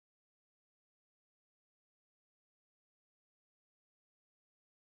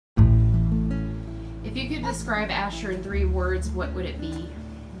If you could describe Asher in 3 words, what would it be?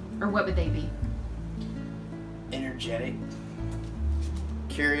 Or what would they be? Energetic.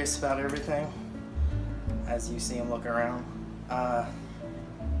 Curious about everything. As you see him look around. I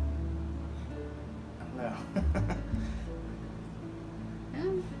don't know.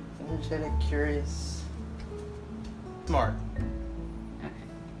 Energetic, curious, smart.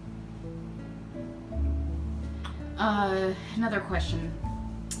 Okay. Another question.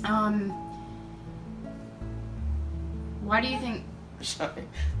 Why do you think...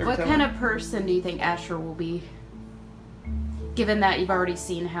 What kind of person do you think Asher will be? Given that you've already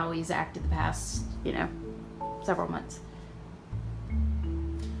seen how he's acted the past, several months.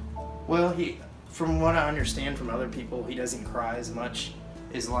 Well, from what I understand from other people, he doesn't cry as much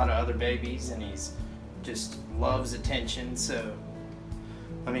as a lot of other babies, and he's just loves attention. So,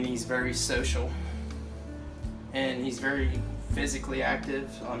 I mean, he's very social, and he's very physically active.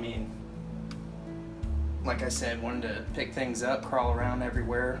 I mean, like I said, wanted to pick things up, crawl around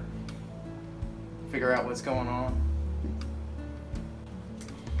everywhere, figure out what's going on.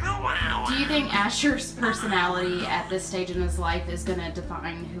 Do you think Asher's personality at this stage in his life is going to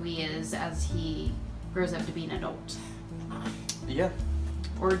define who he is as he grows up to be an adult? Yeah.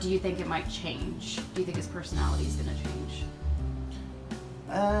 Or do you think it might change? Do you think his personality is going to change?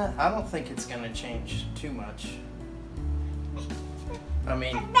 I don't think it's going to change too much. I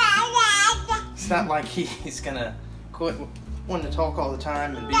mean, it's not like he's going to quit wanting to talk all the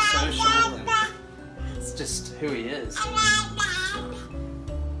time and be social. And it's just who he is.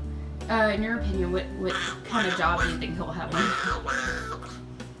 In your opinion, what kind of job do you think he'll have?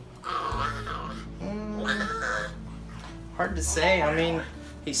 Hard to say. I mean,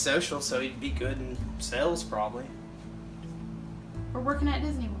 he's social, so he'd be good in sales probably. Or working at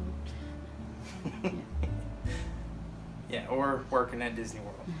Disney World. Yeah, or working at Disney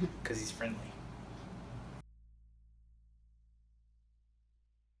World because he's friendly.